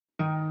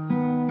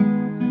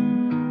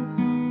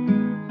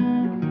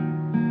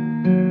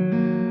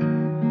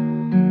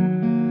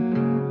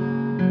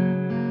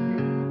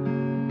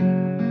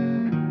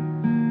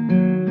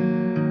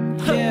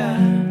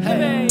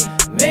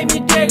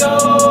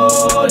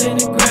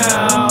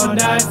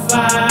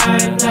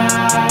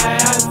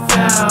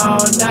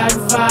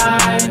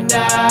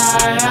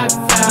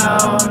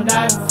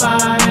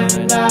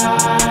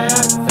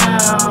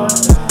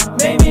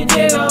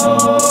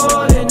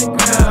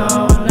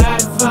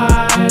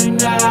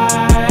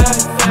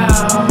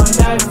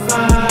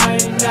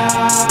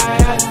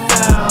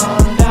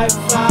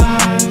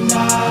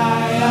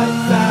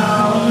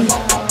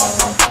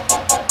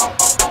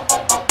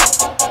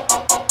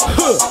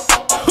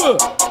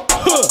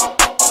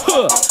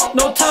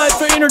No time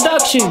for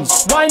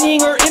introductions,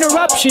 whining or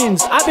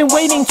interruptions. I've been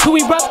waiting to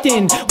erupt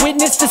in,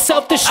 witness the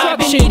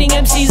self-destruction. I've been eating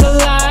MCs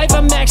alive,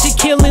 I'm actually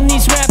killing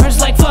these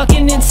rappers like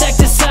fucking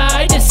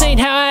insecticide. This ain't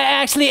how I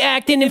actually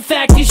act, and in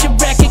fact you should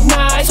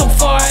recognize. So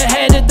far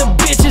ahead of the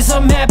bitches,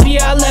 I'm happy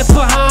I left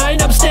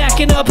behind. I'm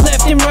stacking up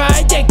left and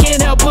right, they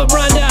can't help but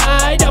run to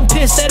hide. I'm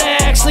pissed that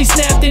I actually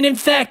snapped, and in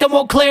fact I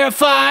won't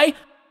clarify.